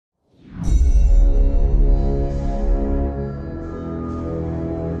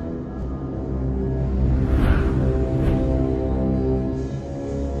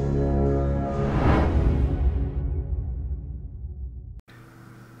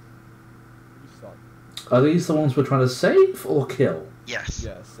suck. Are these the ones we're trying to save or kill? Yes.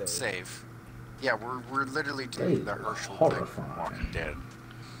 Yeah, Save. Yeah, we're literally They doing the Herschel horrifying. thing from Walking Dead.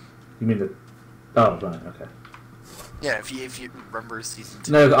 You mean the... Oh, right, okay. Yeah, if you remember season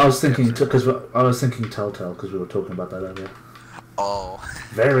 2. No, I was thinking... Because I was thinking Telltale, because we were talking about that earlier. Oh.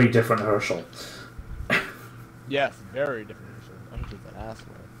 Very different Herschel. Yes, very different. I'm just an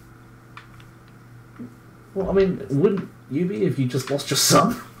asshole. Well, I mean, wouldn't you be if you just lost your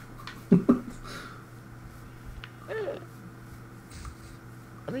son?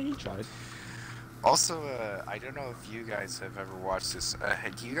 I mean, he tried. Also, I don't know if you guys have ever watched this.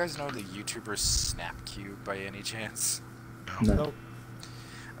 Do you guys know the YouTuber Snapcube by any chance? No. Nope.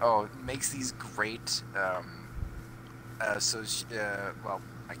 Oh, it makes these great. Well,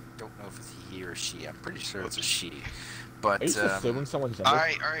 I don't know if it's he or she. I'm pretty sure it's a she. But Are you assuming someone's gender?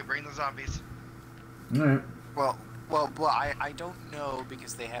 Alright, bring the zombies. Alright. well, I don't know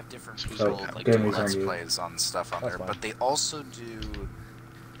because they have different people like game doing is on let's you. plays on stuff on That's there. fine. But they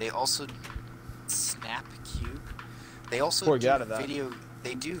also Snapcube. They also Boy, do get out of that.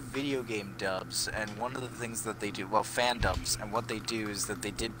 video game dubs, and one of the things that they do, well, fan dubs, and what they do is that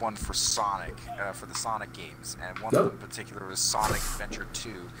they did one for Sonic, for the Sonic games, and one of them in particular was Sonic Adventure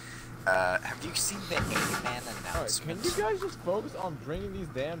 2. Have you seen the Eggman Alright, announcement? can you guys just focus on bringing these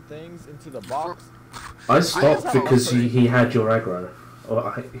damn things into the box? I stopped have because one. he had your aggro.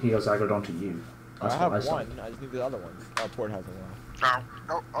 Or he was aggroed onto you. That's I what have stopped. one. I just need the other one. Oh, Port has one.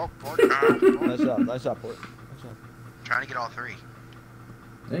 Oh, Boy. Nice job, nice job, Port. Nice job. trying to get all 3.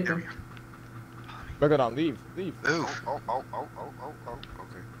 There you There go. we go. Break it down. Leave. Ooh.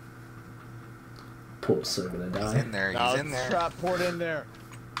 Okay. Poor Silver gonna He's die. in there, Now he's in there. trap Port in there.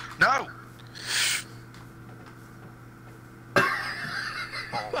 No!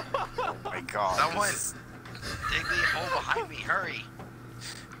 Oh my god. Someone this is- dig me a hole behind me, hurry!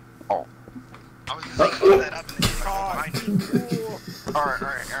 Oh. I was just like, put that up and then dig a hole behind me.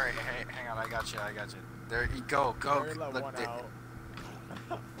 Alright, hey, hang on, I got you. There you go, Already let look, one there- out.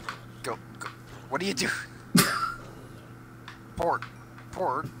 go. What are you doing? Port,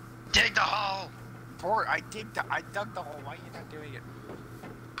 Dig the hole! I dug the hole, why are you not doing it?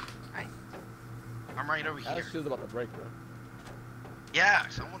 I'm right over That here. shit's about to break, bro. Yeah,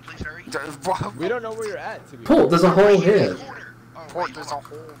 someone please hurry. We don't know where you're at, to be Port, there's a hole Right in here. the corner. Oh, Port, wait, there's a hold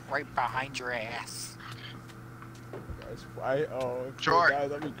on. hole right behind your ass. Guys, Sure. guys,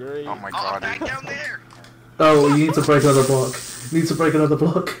 that'd be great. Oh my Oh, god. back down there! Oh, you need to break another block. You need to break another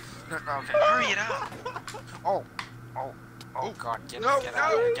block. No, okay. Hurry it up! Oh god, get No, out of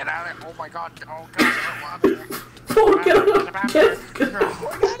no. here, get out of here, oh my god, oh god, Port, get out. Get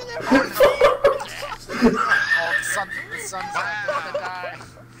Oh, the sun's gonna die.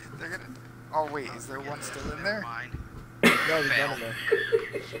 They're gonna. Oh wait, is there one still in there? Never mind. No, there's Fail. none in there.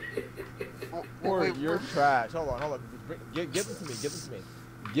 Well, Port, you're trash. Hold on. Give them to me.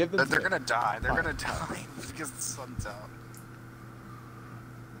 Give them to They're me. gonna die. They're gonna die because the sun's out.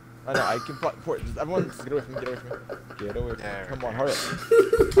 I know, I can Port, everyone just get away from me. Get away from me. There. Come on, hurry up.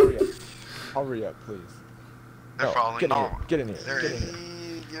 Hurry up, please. They're No, falling. Get in Oh, here. Get in here. They're Get in in.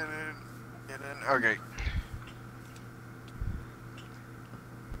 here. Get in. Okay.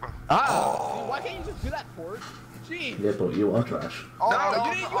 Ah! Why can't you just do that, Port? Jeez. Yeah, but you are trash. Oh No,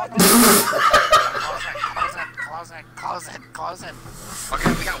 you didn't- Close it.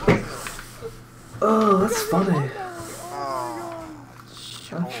 Okay, we got one. Oh, that's funny. Oh,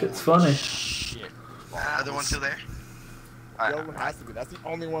 That shit's funny. Shit. Other one still there? The other one has to be. That's the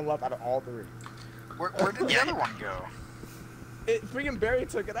only one left out of all 3. Where did the other one go? Freaking Barry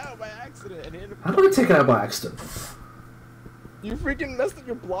took it out by accident and he ended How up. did I take it out by accident? You freaking messed up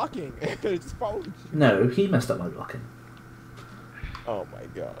your blocking. It just followed you. No, he messed up my blocking. Oh my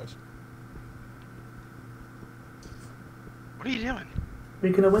gosh. What are you doing?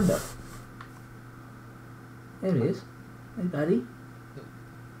 Breaking a window. There he is. Hey, buddy.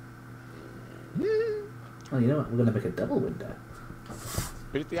 Oh, you know what? We're gonna make a double window.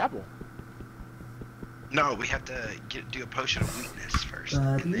 Beat the apple. No, we have to do a potion of weakness first,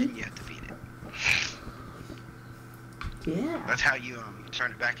 and then you have to beat it. Yeah. That's how you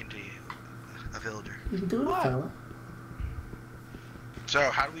turn it back into a villager. You can do it, What? fella. So,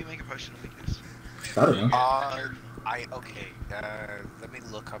 how do we make a potion of weakness? I don't know. Let me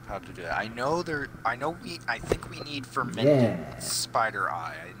look up how to do it. I think we need fermented Yeah. spider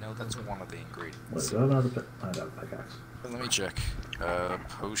eye. I know that's one of the ingredients. Wait, do I have another I don't pickaxe. Let me check.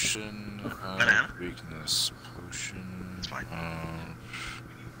 Potion of Banana? weakness. Potion. It's fine.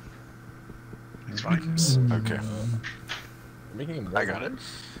 It's fine. Okay. You're making him I got it.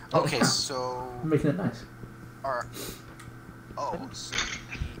 Okay, so I'm making it nice. our so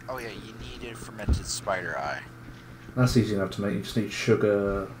Oh yeah, you need a fermented spider eye. That's easy enough to make. You just need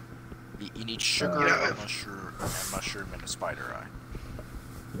sugar. You need sugar, Yeah. a mushroom, and a spider eye.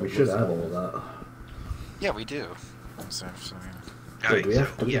 We should have all of that. Yeah, we do. Wait, do we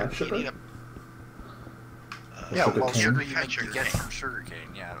have you sugar? need a, Yeah, sugar well, cane? sugar you Had get sugarcane. from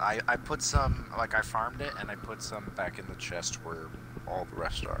sugarcane. Yeah, I put some, like I farmed it, and I put some back in the chest where all the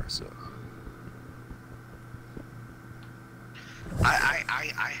rest are. So.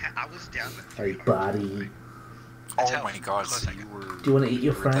 I was down to Hey, 300. buddy. That's Oh how my God! close So I you got. were. Do you want to eat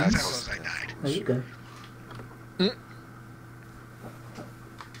your you were that friends? close. As I died. There you go.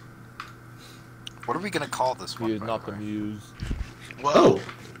 What are we gonna call this one? He is by not the the way? muse. Well, Oh,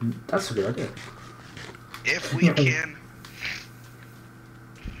 that's a good idea. if we can,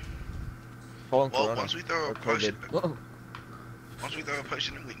 Call him well, Corona. once we throw Or a potion, COVID. once we throw a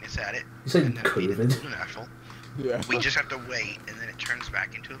potion of weakness at it, You said and then feed it COVID. to an apple, Yeah. we just have to wait, and then it turns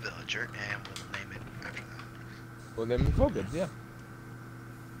back into a villager, and we'll name it after that. Well, name him COVID, yeah.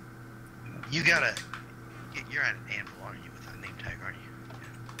 You gotta, you're at an anvil, aren't you, with a name tag, aren't you?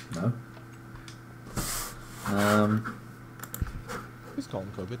 No. Just call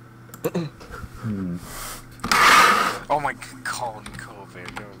him COVID. Hmm. Oh my! Call him COVID.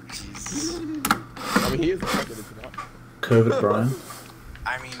 Oh Jesus. I mean, he is COVID, is he not? COVID Brian.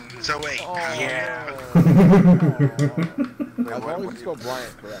 I mean. So wait, Oh. Yeah. As Wait, long what as do you spell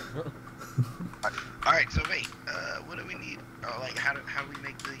Bryant correct. alright, so wait, what do we need? Oh, like, how do we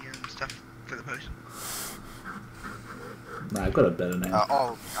make the stuff for the potion? Nah, I've got a better name.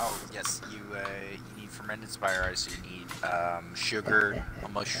 Yes. You need fermented spider eye, so you need sugar, a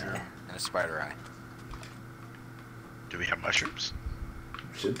mushroom, and a spider eye. Do we have mushrooms?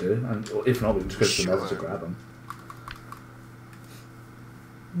 Should do. And if not, we can just go to the nether to Sure. grab them.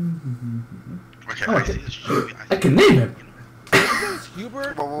 Okay, Oh, I okay. see this should I can name him!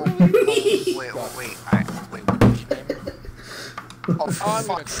 Hubert? Wait, wait, what did you name it? Oh, for I'm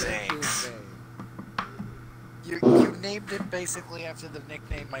gonna fuck's change his sakes. name. You named it basically after the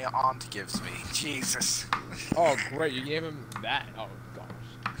nickname my aunt gives me. Jesus. Oh, great, you gave him that. Oh, gosh.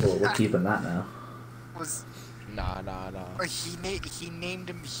 Well, we're keeping that now. Was Nah. he named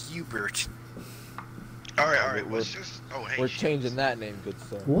him Hubert. Alright, We're- let's just, oh, hey. We're shit. changing that name, good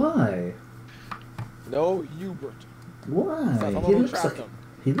sir. Why? No, Hubert. Why? Sounds He like looks track like him.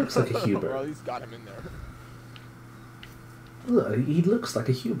 he looks like a Or at Hubert. least got him in there. Look, he looks like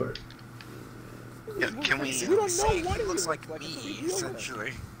a Hubert. Yeah, can we, You don't know Say what he he looks like looks like. me, It's a big deal.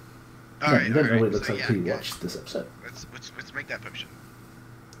 essentially. No, alright, you don't know what he alright, looks so like yeah, until you yeah. watch this episode. Let's make that potion.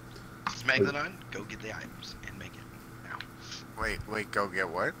 Smegalodon, go get the items and make it now. Wait, go get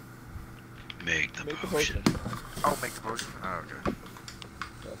what? Make the Make the potion. potion. Oh, make the potion. Oh, okay.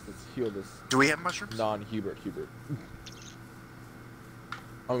 Yes, let's heal this Do we have mushrooms? non-Hubert Hubert.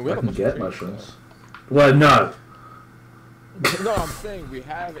 I mean, we I have a can mushroom get tree, mushrooms. Well, no. so- No, I'm saying we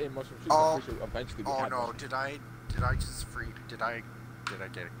have a mushroom tree. So Oh. I'm pretty sure eventually we Oh have no, mushrooms. did I just did I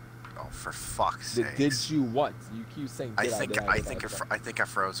get it? Oh, for fuck's sake. Did you what? You keep saying I did think did I did think did I think I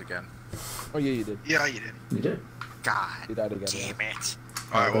froze again. Oh yeah, you did. Yeah, you did. You did. God You died again. damn it.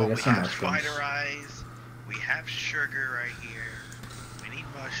 Alright, go well, get we some have mushrooms. spider eyes. We have sugar right here. We need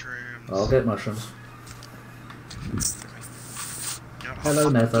mushrooms. I'll get mushrooms. No, Hello,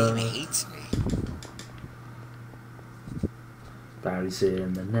 Fucking Nether. game hates me. Barry's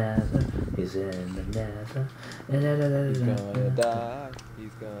in the nether. He's in the nether. He's gonna die.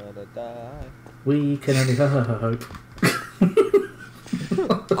 He's gonna die. We can only hope.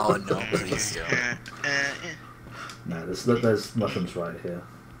 Oh no, please don't. No, there's mushrooms right here.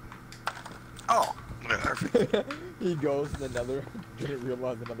 Oh, Perfect. He goes to the nether, didn't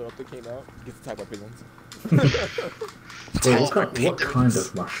realize another update came out, gets to type up piglins. Wait, Oh, what kind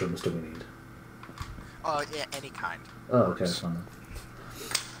of mushrooms do we need? yeah, any kind. Oh, okay, that's fine.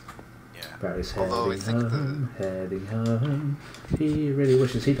 Yeah. Barry's Although I heading think home, heading home. He really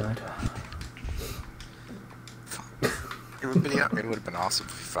wishes he died. It would have been awesome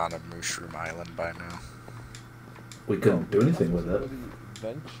if we found a mushroom island by now. We couldn't do anything with it.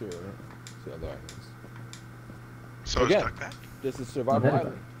 Venture to other islands. So Again. stuck that? This is survival Okay.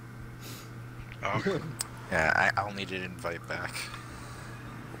 island. Oh, okay. Yeah, I'll need an invite back.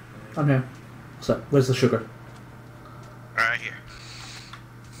 I'm here. So, where's the sugar? Right here.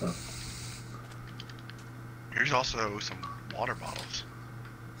 Oh, Here's also some water bottles.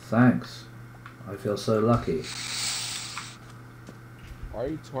 thanks. I feel so lucky. Why are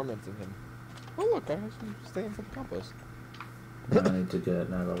you tormenting him? Oh look, I have some stains of compost. I need to get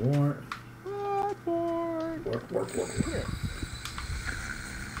another wart. What boy? Work. Here.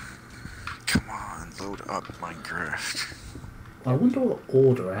 Come on, load up Minecraft. I wonder what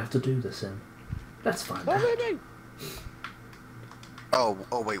order I have to do this in. Let's find out. Oh,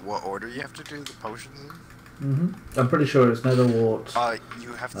 wait, what order you have to do the potions in? I'm pretty sure it's Netherwart.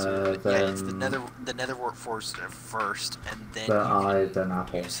 You have to. Yeah, it's the Netherwart first, and then then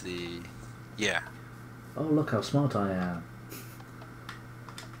Apple. use the. Yeah. Oh, look how smart I am.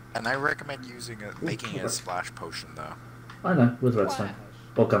 And I recommend making a splash potion though. I know, with redstone.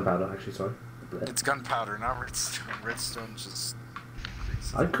 Or gunpowder, actually, sorry. It's gunpowder, not redstone. Redstone's just.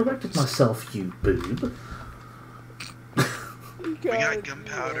 I corrected myself, you boob. We got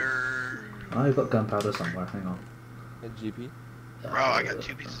gunpowder. I've got gunpowder somewhere, hang on. And GP? Bro, I got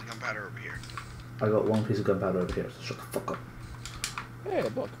 2 pieces of gunpowder over here. I got 1 piece of gunpowder over here, so shut the fuck up. Hey, a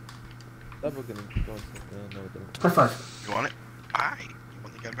book. That book didn't go into no, it didn't. High five. You want it? Aye. You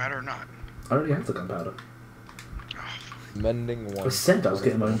want the gunpowder or not? I already have the gunpowder. Mending one. I said I was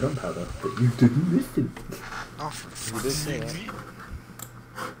getting my own gunpowder, but you didn't listen. Oh, for You fuck's did say sake.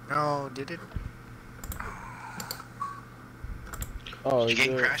 that. No, did it? Oh, Did is you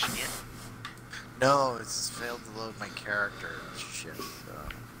game there... crash again? No, it's failed to load my character. Shit.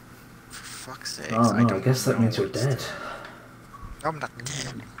 For fuck's sake. Oh no, I guess that means you're dead. I'm not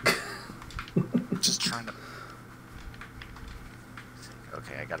dead. I'm just trying to.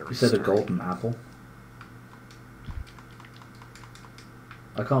 Okay, I gotta You restart. said a golden apple?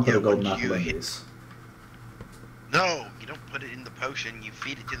 I can't put Yeah, a golden would apple you in hit- these. No, you don't put it in the potion. You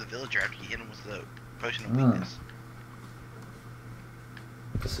feed it to the villager after you hit him with the potion of Ah. weakness.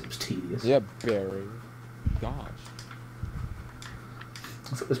 That seems tedious. Yeah, Barry. Gosh.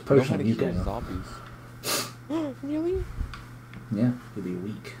 What's this Know how potion to you kill getting? zombies. Really? Yeah, you'll be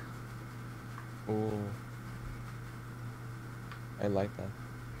weak. Oh. I like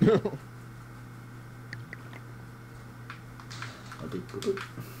that. I'll be good.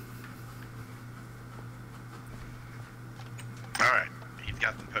 Alright, you've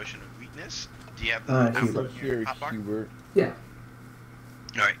got the potion of weakness. Do you have the Alright, apple Hubert. in your Here, hotbar? Hubert. Yeah.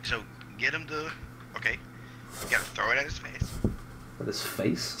 Alright, so get him to... Okay. You gotta throw it at his face. But his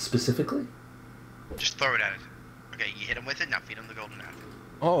face, specifically? Just throw it at it. Okay, you hit him with it, now feed him the golden apple.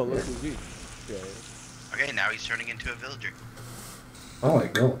 Oh, look who's he. Okay. Okay, now he's turning into a villager. Oh my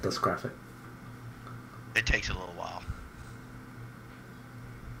god, that's graphic. It takes a little while.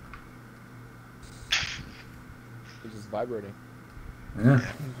 He's just vibrating. Yeah.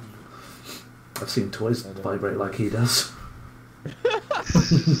 I've seen toys vibrate like he does.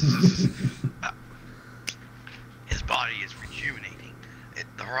 His body is rejuvenating.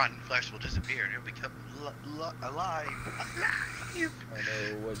 The rotten flesh will disappear and he'll become alive. I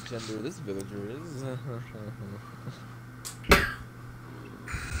know what gender this villager is.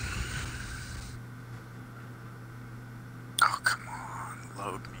 Oh, come on.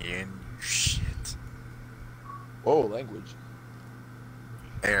 Load me in, you shit. Oh, language.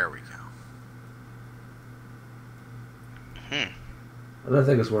 There we go. I don't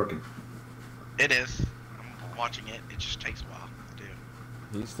think it's working. It is. I'm watching it. It just takes a while to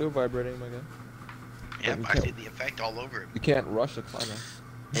do. He's still vibrating, my guy. Yep, you I can't- see the effect all over him. You can't rush a climax.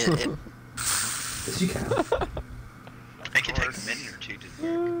 It Yes, you can. It can take a minute or two to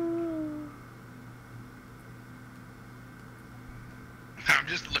work. I'm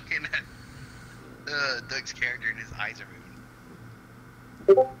just looking at Doug's character and his eyes are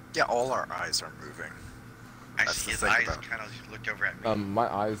moving. yeah, all our eyes are moving. I That's see the his thing eyes about- kind of just looked over at me.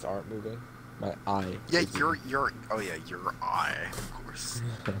 My eyes aren't moving. My eye. Yeah, is your moving. your eye, of course.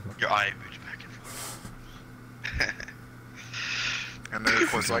 Your eye moves back and forth. And then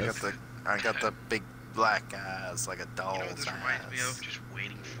of course I got the big black eyes like a doll's You know what this reminds me eyes. of? Just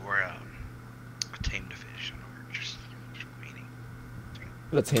waiting for a tame to fish. Or just waiting.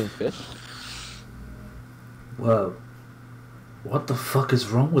 The tame fish. Whoa. What the fuck is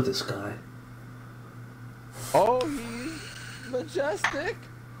wrong with this guy? Oh, he's majestic.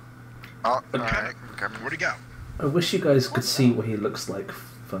 Oh, alright, come Where'd he go? I wish you guys could see what he looks like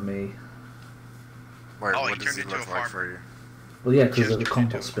for me. Wait, Oh, what he does turned he into look a like farmer. for you? Well, yeah, because Just of the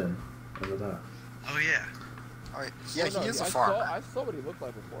turned into compost bin over there. Oh yeah. Oh, yeah, Oh, no, he is a I farmer. I saw what he looked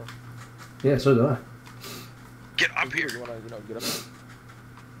like before. Yeah, so do I. Get up Hey, here. You wanna, get up here?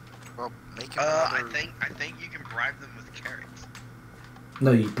 Well, make him I another... think you can bribe them with carrots.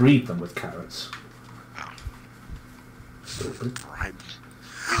 No, you breed them with carrots. Oh. Stupid. bribe.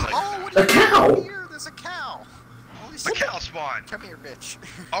 He's like, Oh, what A are you doing cow! here? There's a cow. Holy a shit. cow spawn. Come here, bitch.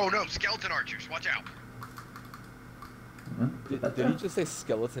 Oh no, skeleton archers. Watch out. Yeah, Did he just say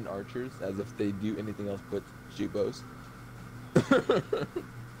skeleton archers as if they do anything else but shoot bows?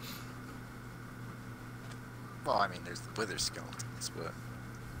 Well, I mean, there's the wither skeletons, but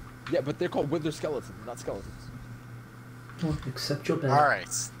Yeah, but they're called wither skeletons, not skeletons. Well, accept your bed.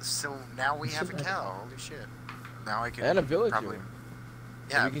 Alright, so now we have a cow. Holy shit. Now I can And a villager. probably... And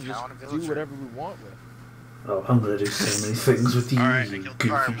Yeah, we can just do whatever we want with. Oh, I'm gonna do so many things with you. Alright, I you killed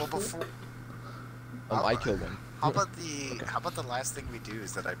goofy. Alright, well before... I killed him. How about the last thing we do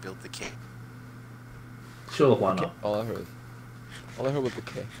is that I build the cake? Sure, why not? All I heard was the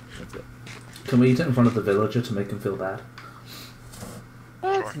K. That's it. Can we eat it in front of the villager to make him feel bad?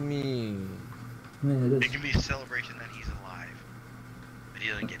 That's Sure. mean. Yeah, it It is. can be a celebration that he's alive. But he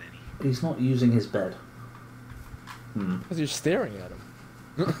doesn't get any. He's not using his bed. Hmm. Because you're staring at him.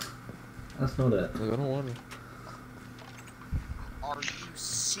 That's not it. Like, I don't want to. Are you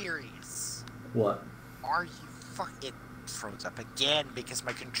serious? What? Are you It froze up again because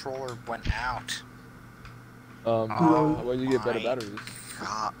my controller went out. Why do you get better my batteries?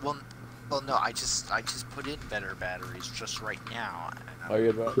 God. Well, no, I just put in better batteries just right now. Oh,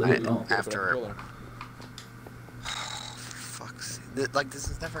 you get better. After. For fuck's sake. Like, this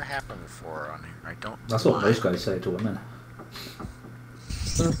has never happened before on here. I don't. That's what most guys say to women.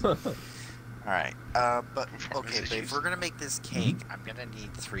 Alright, but okay, but if we're gonna make this cake, I'm gonna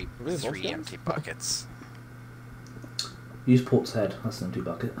need three empty buckets. Use Port's head. That's an empty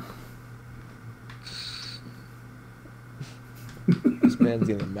bucket. This man's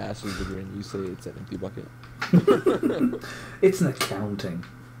getting a master's degree and you say it's an empty bucket. It's an accounting.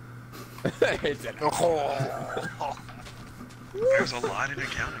 It's an There's a lot in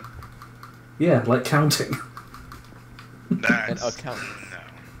accounting. Yeah, like counting. That's... An account.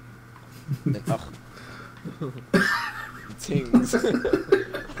 No. Tings.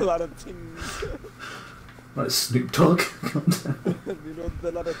 A lot of tings. Like Snoop Dogg. You know,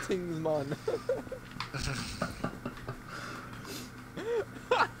 a lot of tings, man.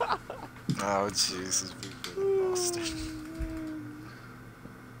 Oh, Jesus, people lost it.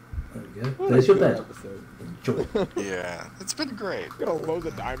 There we go. There's your bed. Episode. Enjoy. Yeah, it's been great. Got a load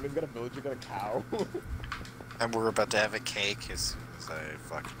of diamonds, got a villager, got a cow. And we're about to have a cake as soon as I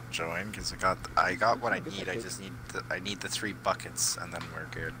fucking join, because I got what I need. I just need the 3 buckets, and then we're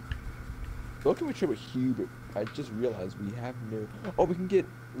good. What can we trade with Hubert? I just realized we have no. Oh, we can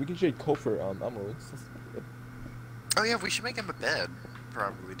trade coal for emeralds. That's good. Oh yeah, we should make him a bed.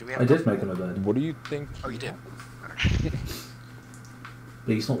 Probably. Do we have? I did make him a bed. What do you think? Oh, you did.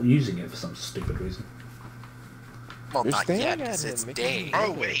 But he's not using it for some stupid reason. Well, You're not staring yet, at because him, it's making day. him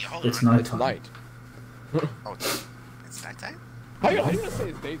Oh, wait, hold It's on. night It's time. night. Oh, it's nighttime. How you gonna say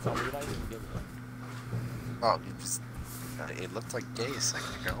it's daytime? You're not even giving it. Oh, you just. It looked like day a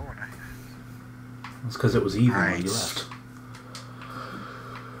second ago when I. That's because it was evening when you Nice. left.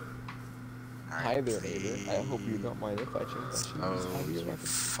 Hi there, neighbor. I hope you don't mind if I change my shoes. Oh, How do you you reckon?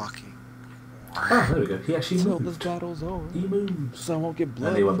 fucking. Oh, there we go. He actually Until this moved. battle's over, He moves. so I won't get blood.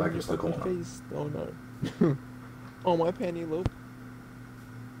 And he went from back your into the fucking corner. face. Oh no. Oh my panty loop.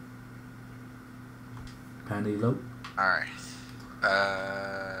 Pandy Lope. Alright.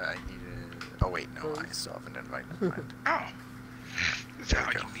 I needed. Oh, wait, no, I still haven't invited. Oh. That's There how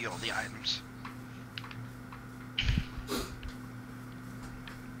we I go. can be all the items.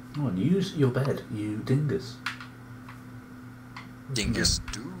 Come on, use your bed, you dingus. Dingus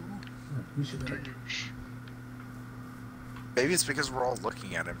do. Yeah, use your bed. Maybe it's because we're all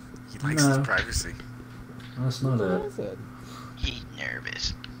looking at him. He likes No. his privacy. That's not What it. is it? He's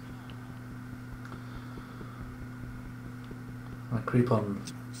nervous. I creep on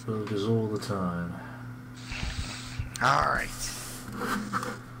villagers all the time. Alright.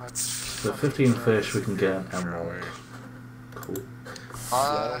 Let's. For 15 fish, we can get an emerald. Cool.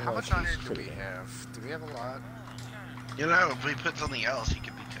 Yeah, How much she's iron do pretty we good. have? Do we have a lot? You know, if we put something else, he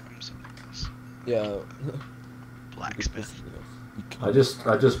could become something else. Yeah. Blacksmith. I just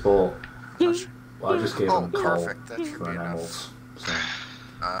bought. I just gave Oh, him coal perfect. That should for be an emerald. enough. So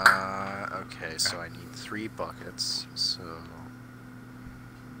Okay, so I need 3 buckets. So.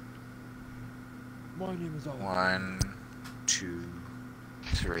 My name is Oliver. 1, 2,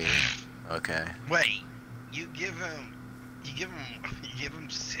 3. Okay. Wait, you give him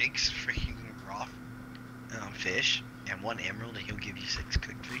 6 freaking raw fish and 1 emerald, and he'll give you 6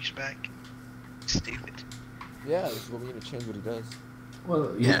 cooked fish back. Stupid. Yeah, this is what we need to change what he does.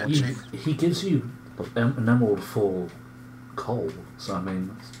 well, Yeah, he gives you an emerald for coal. So I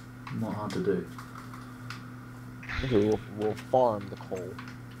mean, it's not hard to do. Okay, we'll farm the coal.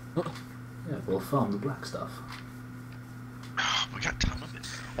 Yeah, we'll farm the black stuff. Oh, we got a ton of it.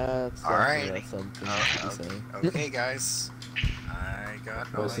 That's Alright. That's something to be saying. Okay, guys. I got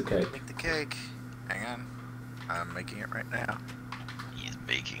all Where's I the need to cake? make the cake. Hang on. I'm making it right now. He's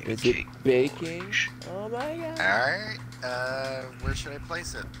baking a Is it cake. baking? Oh my god. Alright. Where should I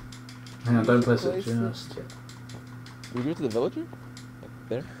place it? Hang on, don't place it Place it. just yet. We go to the villager? Like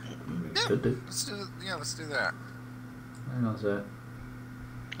there? Yeah, Could do. let's do that. Hang on a sec.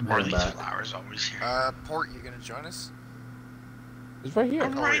 I'm Or are heading these back. flowers always here? Port, you gonna join us? It's right here.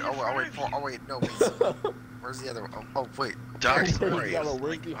 I'm Oh right wait, in front of Port, you. oh wait, no, wait. Where's the other one? Oh wait. Dark Where's Story the is other- where's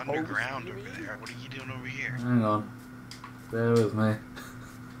like the host, underground you over mean? there. What are you doing over here? Hang on. Bear with me.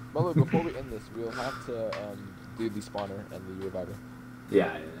 By the way, before we end this, we'll have to do the spawner and the reviver.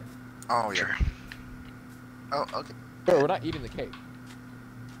 Yeah, yeah. Oh yeah. Sure. Oh okay. Bro, we're not eating the cake.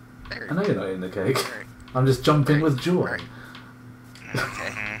 There I know you're not eating the cake. Alright. I'm just jumping with joy. Alright. Okay.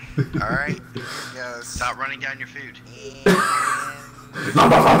 Mhm. Alright. Here goes. Stop running down your food.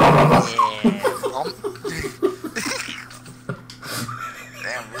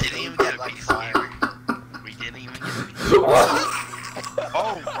 Damn, we Didn't even get a like piece fire. of We didn't even get a piece.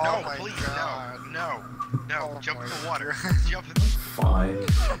 Oh, no, my please, God. no. No, Oh jump my in the water. Jump in Fine.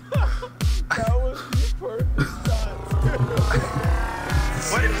 That was the perfect shot.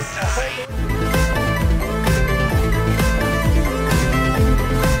 What if we die?